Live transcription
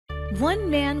One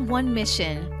man, one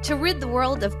mission, to rid the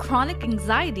world of chronic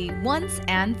anxiety once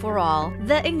and for all.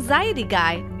 The anxiety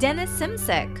guy, Dennis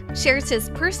Simsek, shares his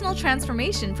personal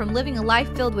transformation from living a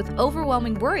life filled with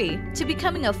overwhelming worry to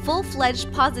becoming a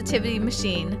full-fledged positivity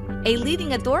machine. A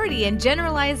leading authority in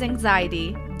generalized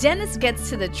anxiety, Dennis gets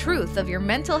to the truth of your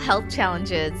mental health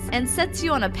challenges and sets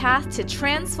you on a path to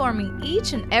transforming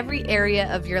each and every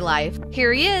area of your life.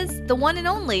 Here he is, the one and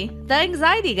only, the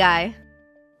anxiety guy.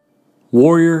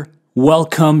 Warrior,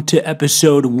 welcome to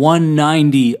episode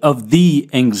 190 of the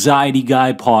Anxiety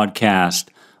Guy podcast.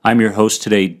 I'm your host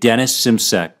today, Dennis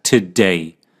Simsek.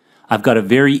 Today, I've got a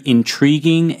very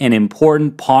intriguing and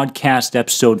important podcast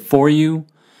episode for you.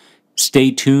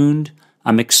 Stay tuned.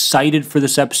 I'm excited for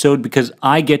this episode because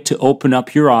I get to open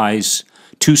up your eyes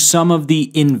to some of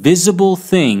the invisible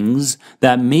things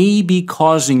that may be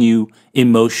causing you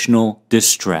emotional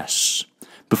distress.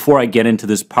 Before I get into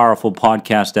this powerful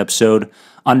podcast episode,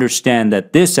 understand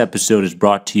that this episode is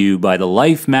brought to you by the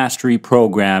Life Mastery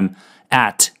Program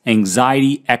at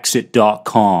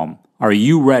anxietyexit.com. Are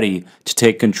you ready to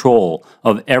take control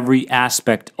of every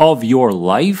aspect of your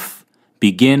life?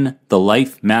 Begin the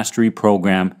Life Mastery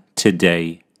Program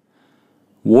today.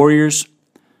 Warriors,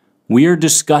 we are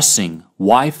discussing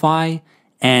Wi-Fi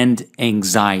and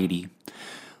anxiety.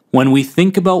 When we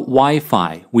think about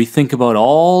Wi-Fi, we think about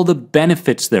all the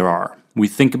benefits there are. We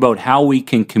think about how we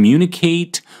can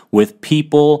communicate with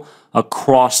people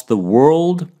across the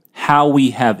world, how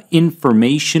we have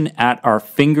information at our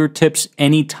fingertips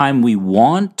anytime we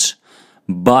want.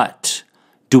 But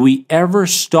do we ever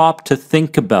stop to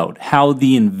think about how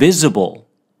the invisible,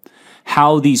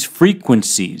 how these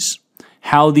frequencies,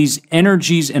 how these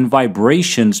energies and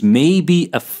vibrations may be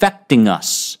affecting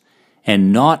us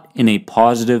and not in a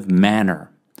positive manner,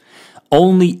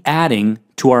 only adding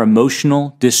to our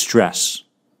emotional distress?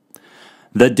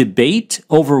 The debate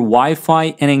over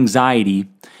Wi-Fi and anxiety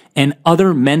and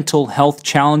other mental health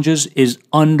challenges is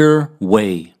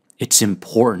underway. It's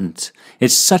important.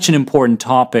 It's such an important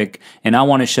topic, and I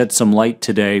want to shed some light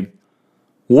today.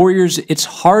 Warriors, it's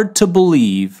hard to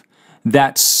believe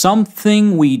that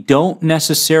something we don't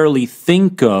necessarily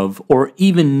think of or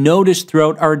even notice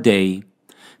throughout our day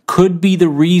could be the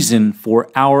reason for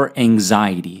our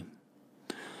anxiety.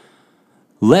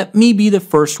 Let me be the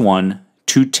first one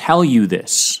to tell you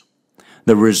this.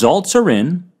 The results are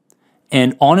in,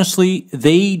 and honestly,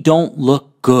 they don't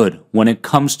look good when it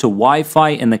comes to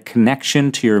Wi-Fi and the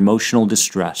connection to your emotional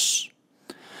distress.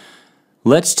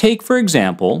 Let's take, for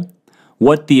example,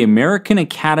 what the American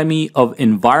Academy of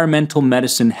Environmental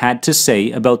Medicine had to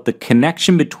say about the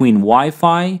connection between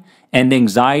Wi-Fi and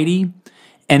anxiety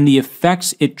and the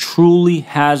effects it truly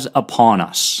has upon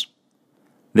us.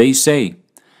 They say,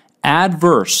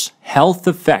 adverse health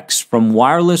effects from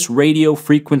wireless radio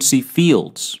frequency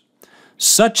fields,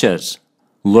 such as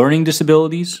learning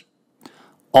disabilities,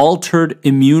 altered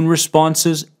immune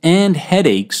responses, and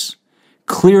headaches,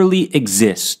 clearly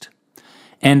exist,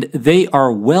 and they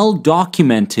are well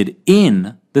documented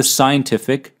in the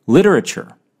scientific literature.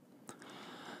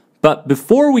 But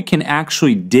before we can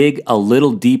actually dig a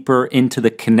little deeper into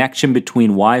the connection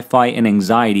between Wi-Fi and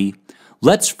anxiety,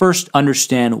 let's first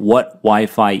understand what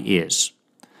Wi-Fi is.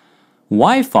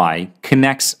 Wi-Fi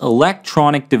connects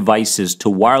electronic devices to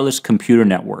wireless computer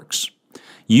networks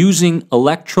using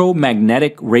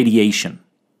electromagnetic radiation.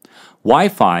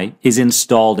 Wi-Fi is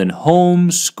installed in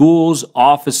homes, schools,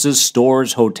 offices,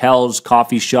 stores, hotels,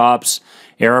 coffee shops,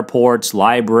 airports,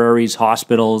 libraries,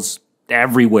 hospitals,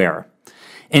 everywhere,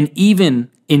 and even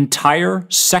entire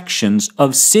sections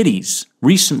of cities.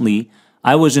 Recently,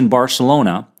 I was in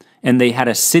Barcelona, and they had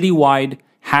a citywide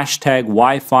hashtag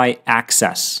Wi-Fi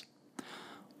access.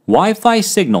 Wi-Fi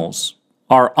signals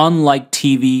are unlike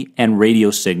TV and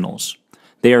radio signals.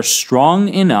 They are strong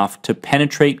enough to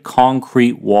penetrate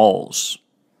concrete walls.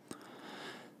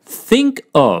 Think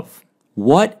of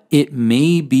what it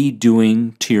may be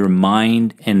doing to your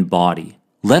mind and body,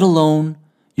 let alone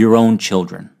your own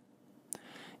children.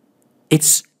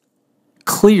 It's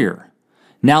clear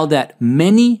now that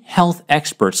many health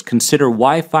experts consider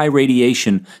Wi-Fi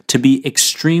radiation to be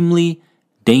extremely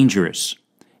dangerous.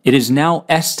 It is now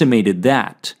estimated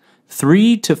that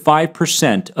 3 to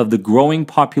 5% of the growing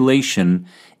population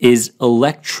is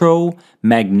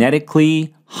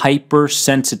electromagnetically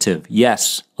hypersensitive.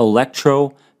 Yes,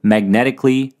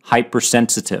 electromagnetically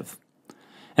hypersensitive.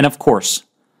 And of course,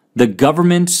 the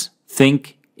governments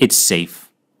think it's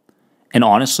safe. And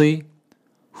honestly,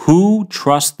 who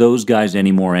trusts those guys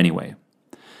anymore anyway?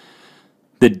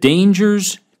 The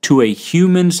dangers to a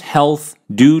human's health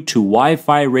due to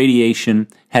Wi-Fi radiation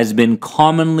has been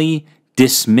commonly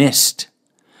dismissed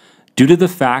due to the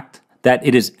fact that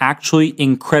it is actually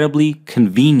incredibly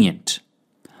convenient.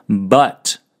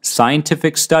 But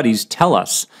scientific studies tell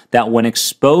us that when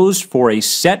exposed for a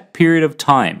set period of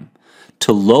time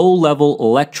to low-level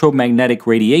electromagnetic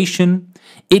radiation,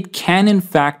 it can in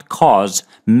fact cause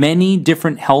many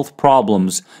different health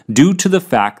problems due to the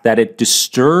fact that it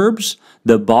disturbs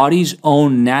the body's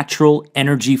own natural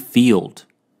energy field.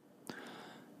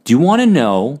 Do you want to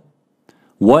know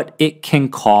what it can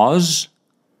cause?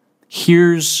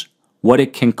 Here's what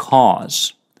it can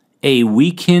cause: a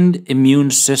weakened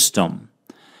immune system,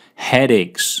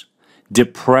 headaches,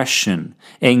 depression,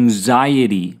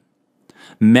 anxiety,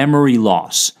 memory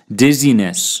loss,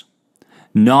 dizziness,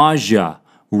 nausea,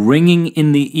 ringing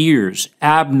in the ears,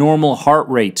 abnormal heart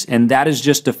rates, and that is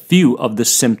just a few of the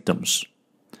symptoms.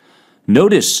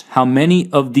 Notice how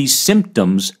many of these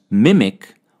symptoms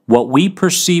mimic what we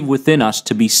perceive within us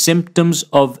to be symptoms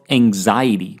of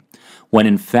anxiety, when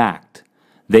in fact,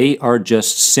 they are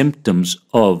just symptoms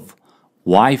of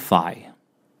Wi-Fi.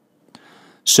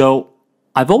 So,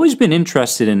 I've always been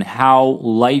interested in how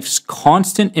life's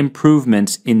constant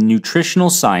improvements in nutritional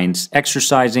science,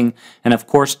 exercising, and of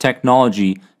course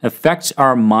technology affects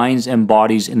our minds and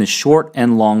bodies in the short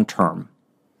and long term.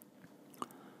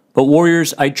 But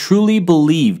warriors, I truly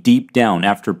believe deep down,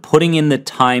 after putting in the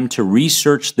time to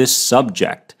research this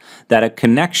subject, that a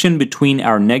connection between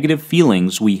our negative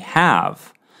feelings we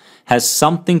have has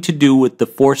something to do with the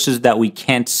forces that we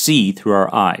can't see through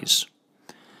our eyes.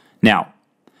 Now,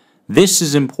 this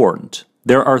is important.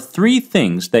 There are 3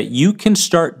 things that you can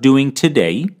start doing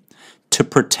today to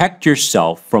protect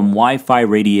yourself from Wi-Fi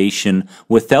radiation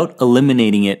without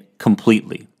eliminating it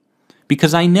completely.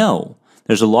 Because I know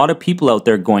there's a lot of people out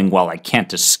there going, well, I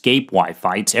can't escape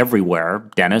Wi-Fi. It's everywhere,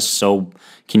 Dennis, so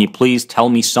can you please tell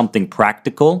me something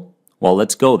practical? Well,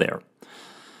 let's go there.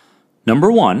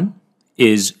 Number 1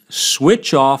 is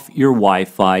switch off your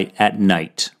Wi-Fi at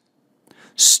night.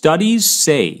 Studies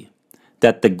say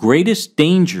that the greatest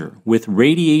danger with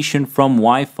radiation from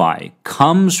Wi-Fi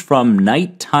comes from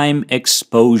nighttime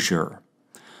exposure.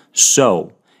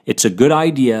 So, it's a good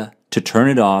idea to turn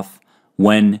it off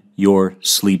when you're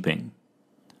sleeping.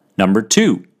 Number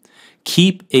 2,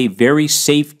 keep a very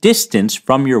safe distance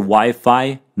from your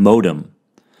Wi-Fi modem.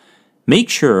 Make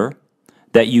sure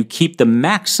that you keep the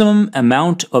maximum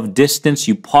amount of distance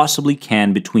you possibly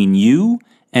can between you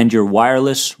and your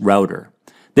wireless router.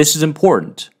 This is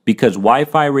important because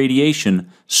Wi-Fi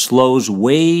radiation slows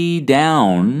way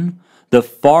down the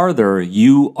farther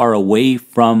you are away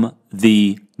from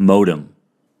the modem.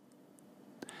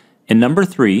 And number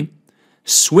 3,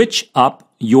 switch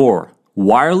up your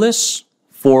wireless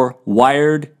for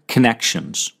wired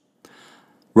connections.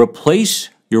 Replace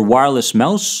your wireless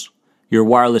mouse, your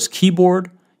wireless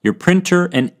keyboard, your printer,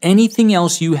 and anything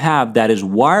else you have that is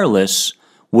wireless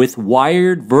with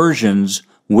wired versions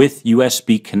with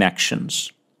USB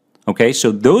connections. Okay,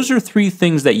 so those are 3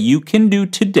 things that you can do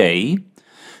today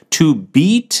to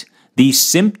beat the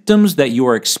symptoms that you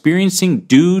are experiencing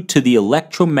due to the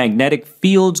electromagnetic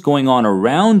fields going on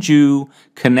around you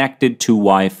connected to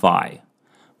Wi-Fi.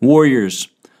 Warriors,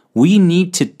 we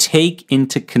need to take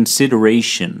into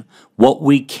consideration what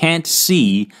we can't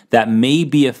see that may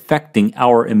be affecting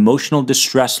our emotional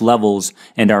distress levels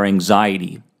and our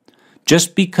anxiety.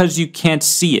 Just because you can't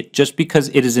see it, just because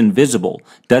it is invisible,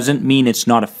 doesn't mean it's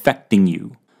not affecting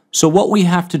you. So what we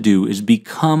have to do is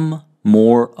become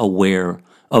more aware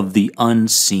of the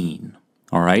unseen,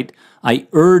 all right? I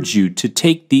urge you to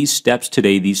take these steps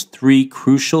today, these 3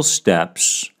 crucial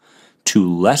steps, to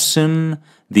lessen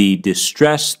the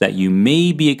distress that you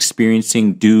may be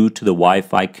experiencing due to the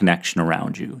Wi-Fi connection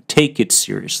around you. Take it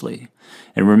seriously.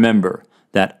 And remember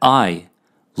that I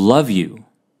love you,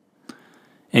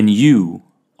 and you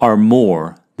are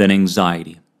more than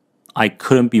anxiety. I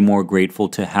couldn't be more grateful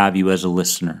to have you as a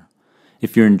listener.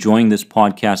 If you're enjoying this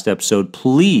podcast episode,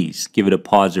 please give it a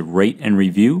positive rate and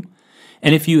review.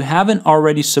 And if you haven't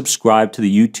already subscribed to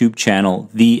the YouTube channel,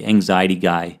 The Anxiety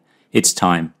Guy, it's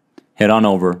time. Head on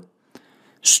over.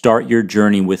 Start your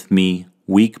journey with me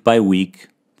week by week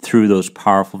through those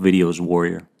powerful videos,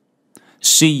 warrior.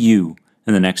 See you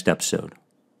in the next episode.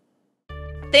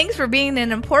 Thanks for being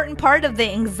an important part of the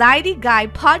Anxiety Guy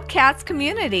podcast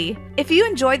community. If you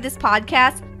enjoyed this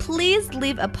podcast, please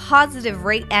leave a positive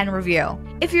rate and review.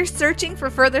 If you're searching for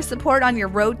further support on your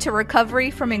road to recovery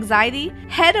from anxiety,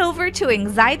 head over to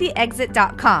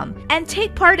anxietyexit.com and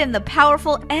take part in the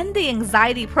powerful End the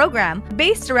Anxiety program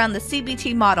based around the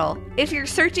CBT model. If you're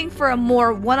searching for a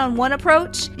more one-on-one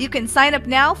approach, you can sign up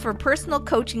now for personal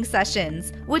coaching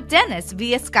sessions with Dennis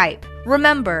via Skype.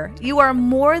 Remember, you are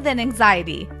more than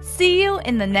anxiety. See you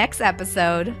in the next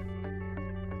episode.